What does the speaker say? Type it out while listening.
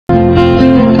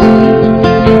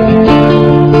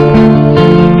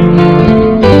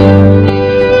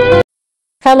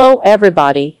Hello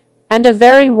everybody, and a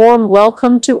very warm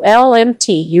welcome to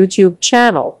LMT YouTube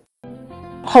channel.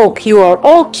 Hope you are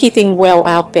all keeping well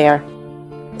out there.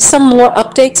 Some more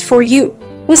updates for you.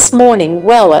 This morning,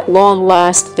 well, at long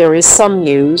last there is some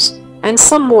news, and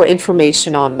some more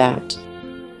information on that.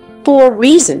 4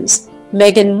 reasons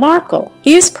Meghan Markle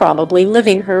is probably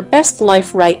living her best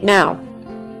life right now.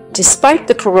 Despite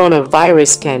the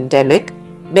coronavirus pandemic,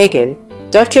 Meghan,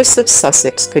 Duchess of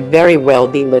Sussex, could very well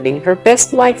be living her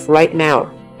best life right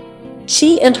now.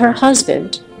 She and her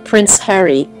husband, Prince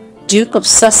Harry, Duke of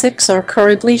Sussex, are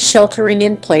currently sheltering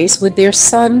in place with their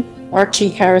son, Archie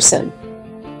Harrison.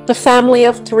 The family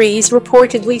of 3 is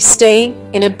reportedly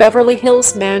staying in a Beverly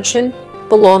Hills mansion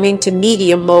belonging to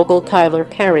media mogul Tyler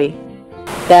Perry.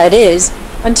 That is,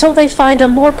 until they find a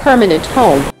more permanent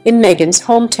home in Meghan's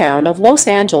hometown of Los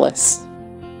Angeles.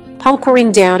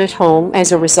 Hunkering down at home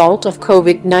as a result of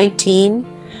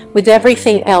COVID-19, with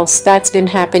everything else that's been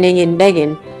happening in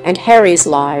Meghan and Harry's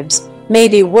lives, may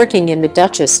be working in the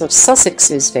Duchess of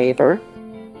Sussex's favor.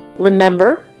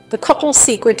 Remember, the couple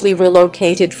secretly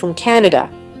relocated from Canada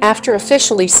after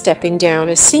officially stepping down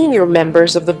as senior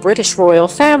members of the British royal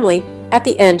family at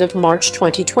the end of March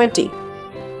 2020.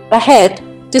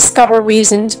 Ahead, discover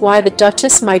reasons why the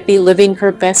Duchess might be living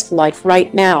her best life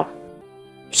right now.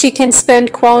 She can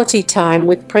spend quality time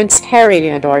with Prince Harry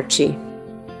and Archie.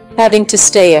 Having to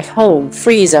stay at home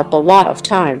frees up a lot of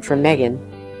time for Meghan.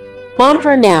 On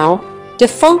her now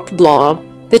defunct blog,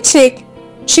 The Tick,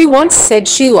 she once said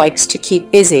she likes to keep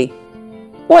busy.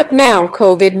 What now?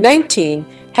 COVID-19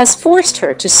 has forced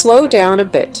her to slow down a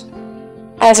bit.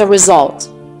 As a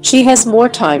result, she has more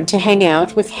time to hang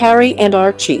out with Harry and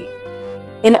Archie.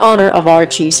 In honor of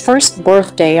Archie's first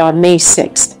birthday on May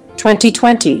 6,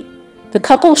 2020, the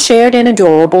couple shared an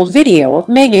adorable video of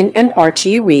Meghan and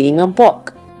Archie reading a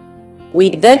book.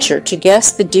 We'd venture to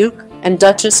guess the Duke and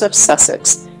Duchess of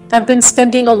Sussex have been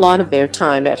spending a lot of their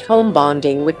time at home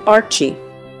bonding with Archie.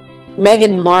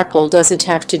 Meghan Markle doesn't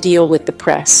have to deal with the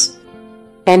press.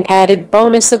 An added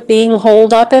bonus of being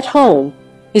holed up at home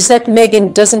is that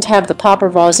Meghan doesn't have the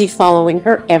paparazzi following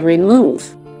her every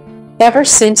move. Ever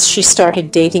since she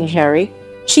started dating Harry,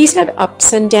 she's had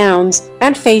ups and downs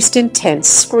and faced intense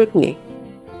scrutiny.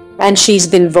 And she's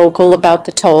been vocal about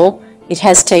the toll it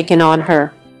has taken on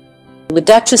her. The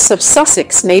Duchess of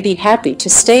Sussex may be happy to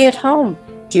stay at home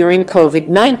during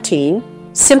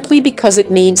COVID-19 simply because it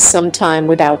means some time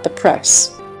without the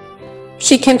press.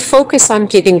 She can focus on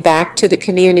giving back to the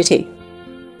community.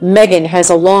 Meghan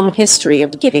has a long history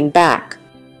of giving back.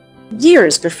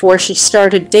 Years before she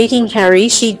started dating Harry,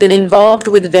 she'd been involved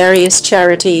with various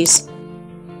charities.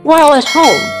 While at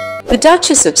home, the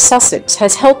Duchess of Sussex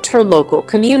has helped her local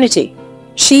community.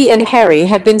 She and Harry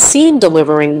have been seen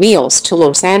delivering meals to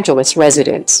Los Angeles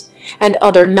residents and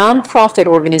other non-profit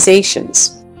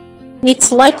organizations.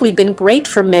 It's likely been great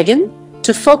for Meghan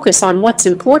to focus on what's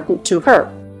important to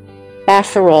her.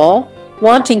 After all,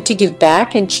 wanting to give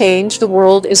back and change the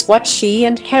world is what she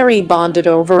and Harry bonded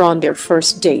over on their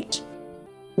first date.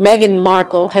 Meghan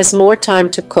Markle has more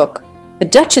time to cook. The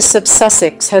Duchess of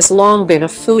Sussex has long been a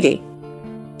foodie.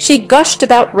 She gushed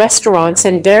about restaurants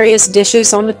and various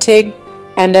dishes on the Tig,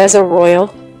 and as a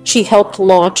royal, she helped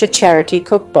launch a charity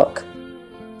cookbook.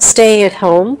 Staying at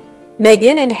home,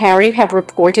 Meghan and Harry have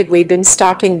reportedly been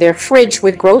stocking their fridge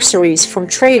with groceries from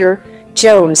Trader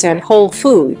Joe's and Whole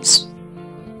Foods.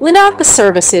 Without the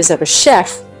services of a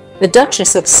chef, the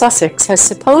Duchess of Sussex has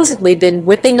supposedly been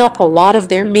whipping up a lot of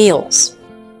their meals.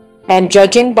 And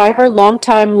judging by her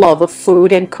longtime love of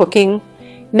food and cooking,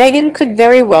 Meghan could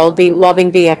very well be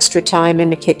loving the extra time in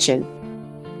the kitchen.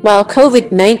 While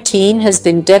COVID-19 has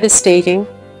been devastating,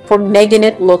 for Meghan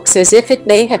it looks as if it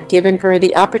may have given her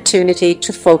the opportunity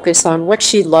to focus on what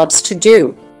she loves to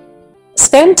do.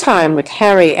 Spend time with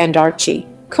Harry and Archie,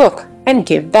 cook, and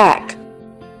give back.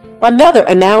 Another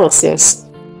analysis.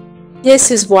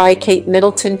 This is why Kate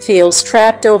Middleton feels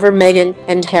trapped over Meghan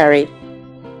and Harry.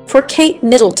 For Kate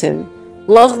Middleton,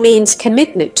 love means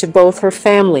commitment to both her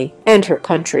family and her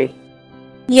country.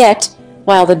 Yet,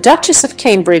 while the Duchess of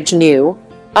Cambridge knew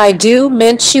 "I do"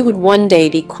 meant she would one day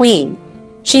be queen,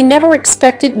 she never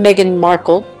expected Meghan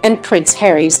Markle and Prince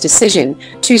Harry's decision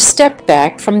to step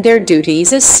back from their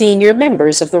duties as senior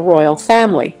members of the royal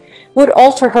family would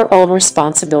alter her own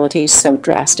responsibilities so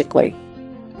drastically.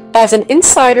 As an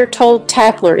insider told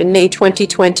Tatler in May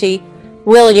 2020,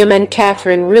 William and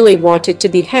Catherine really wanted to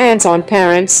be hands-on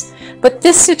parents, but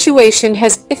this situation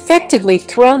has effectively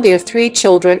thrown their 3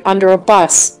 children under a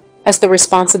bus, as the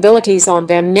responsibilities on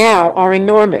them now are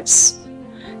enormous.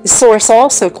 The source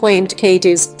also claimed Kate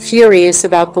is furious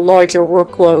about the larger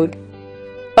workload.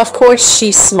 Of course,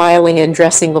 she's smiling and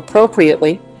dressing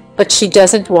appropriately, but she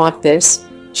doesn't want this.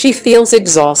 She feels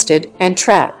exhausted and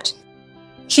trapped.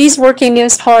 She's working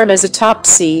as hard as a top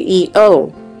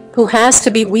CEO, who has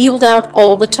to be wheeled out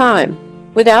all the time,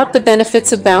 without the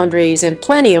benefits of boundaries and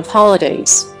plenty of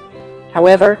holidays.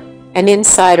 However, an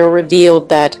insider revealed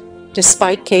that,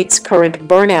 despite Kate's current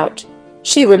burnout,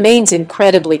 she remains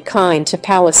incredibly kind to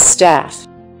palace staff.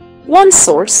 One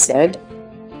source said,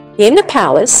 "In the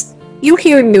palace, you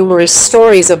hear numerous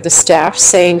stories of the staff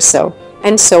saying so,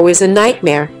 and so is a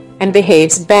nightmare, and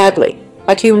behaves badly,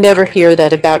 but you never hear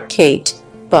that about Kate.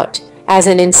 But, as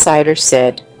an insider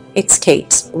said, it's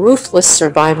Kate's ruthless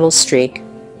survival streak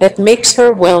that makes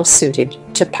her well-suited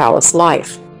to palace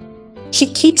life. She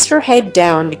keeps her head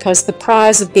down because the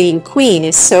prize of being queen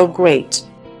is so great.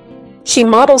 She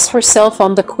models herself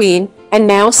on the queen and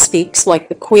now speaks like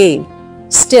the queen.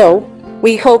 Still,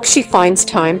 we hope she finds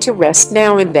time to rest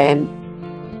now and then."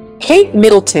 Kate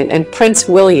Middleton and Prince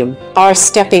William are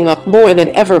stepping up more than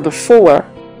ever before.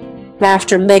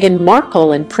 After Meghan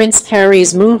Markle and Prince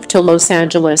Harry's move to Los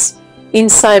Angeles,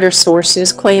 insider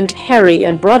sources claimed Harry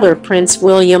and brother Prince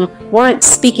William weren't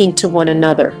speaking to one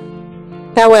another.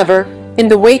 However, in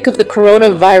the wake of the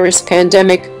coronavirus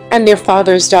pandemic and their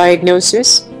father's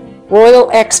diagnosis,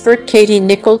 royal expert Katie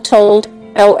Nicholl told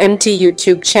LMT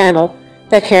YouTube channel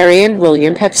that Harry and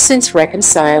William have since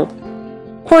reconciled.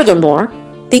 Furthermore,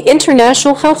 the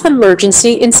international health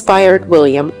emergency inspired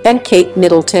William and Kate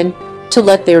Middleton to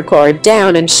let their guard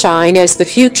down and shine as the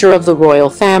future of the royal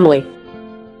family.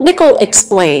 Nicholl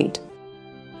explained,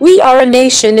 "We are a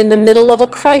nation in the middle of a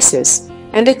crisis,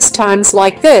 and it's times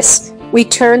like this we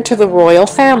turn to the royal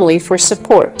family for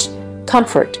support,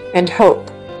 comfort, and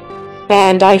hope.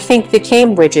 And I think the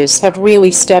Cambridges have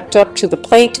really stepped up to the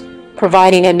plate,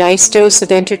 providing a nice dose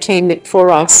of entertainment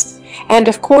for us. And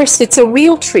of course, it's a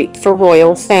real treat for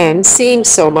royal fans seeing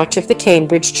so much of the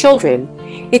Cambridge children.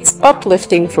 It's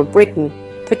uplifting for Britain,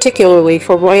 particularly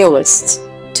for royalists,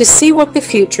 to see what the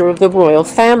future of the royal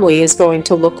family is going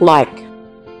to look like.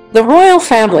 The royal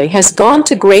family has gone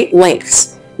to great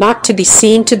lengths not to be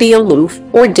seen to be aloof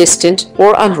or distant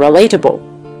or unrelatable.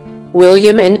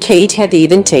 William and Kate have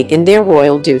even taken their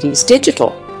royal duties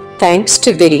digital, thanks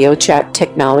to video chat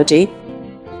technology.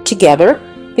 Together,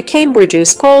 the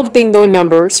Cambridges called bingo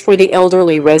numbers for the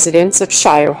elderly residents of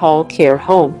Shire Hall Care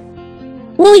Home.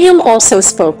 William also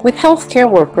spoke with healthcare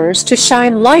workers to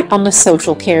shine light on the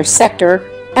social care sector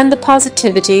and the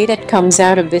positivity that comes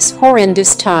out of this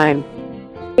horrendous time.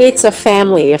 It's a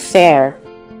family affair.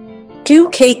 Do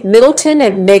Kate Middleton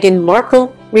and Meghan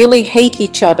Markle really hate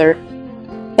each other?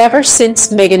 Ever since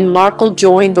Meghan Markle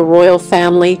joined the royal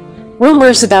family,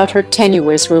 rumors about her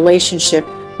tenuous relationship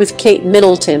with Kate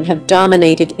Middleton have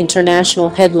dominated international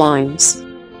headlines.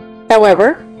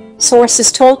 However,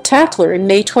 sources told Tatler in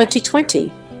May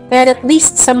 2020 that at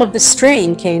least some of the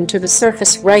strain came to the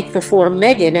surface right before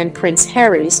Meghan and Prince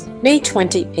Harry's May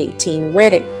 2018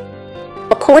 wedding.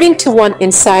 According to one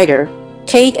insider,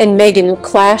 Kate and Meghan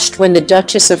clashed when the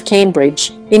Duchess of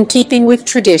Cambridge, in keeping with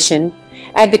tradition,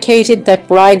 advocated that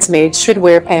bridesmaids should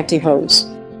wear pantyhose.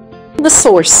 The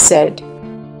source said,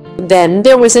 "Then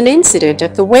there was an incident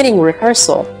at the wedding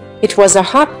rehearsal. It was a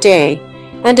hot day,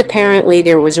 and apparently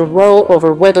there was a row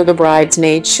over whether the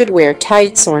bridesmaids should wear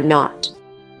tights or not.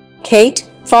 Kate,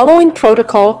 following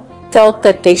protocol, felt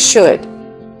that they should.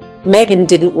 Meghan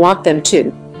didn't want them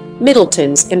to.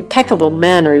 Middleton's impeccable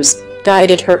manners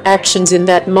guided her actions in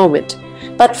that moment,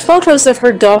 but photos of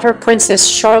her daughter Princess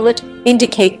Charlotte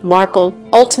indicate Markle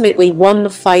ultimately won the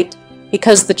fight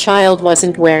because the child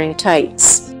wasn't wearing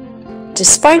tights."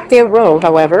 Despite their row,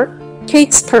 however,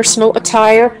 Kate's personal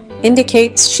attire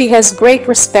indicates she has great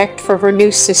respect for her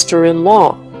new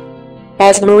sister-in-law.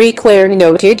 As Marie Claire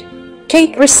noted,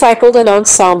 Kate recycled an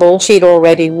ensemble she'd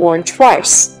already worn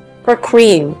twice, her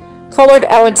cream-colored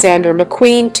Alexander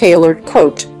McQueen tailored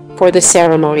coat, for the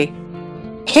ceremony.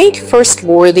 Kate first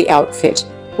wore the outfit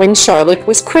when Charlotte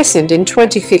was christened in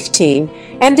 2015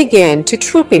 and again to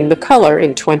Trooping the Color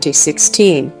in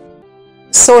 2016.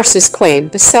 Sources claim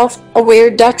the self-aware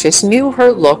Duchess knew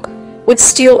her look would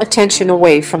steal attention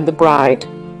away from the bride,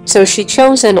 so she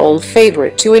chose an old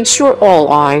favorite to ensure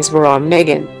all eyes were on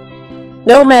Meghan.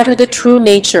 No matter the true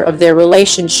nature of their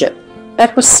relationship,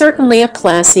 that was certainly a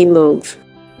classy move.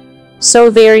 So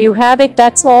there you have it.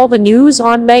 That's all the news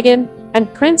on Meghan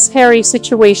and Prince Harry's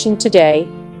situation today.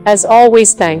 As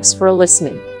always, thanks for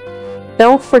listening.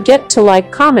 Don't forget to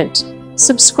like, comment,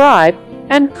 subscribe,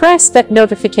 and press that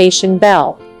notification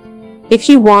bell if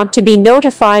you want to be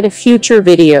notified of future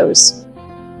videos.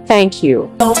 Thank you.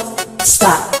 Don't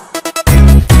stop.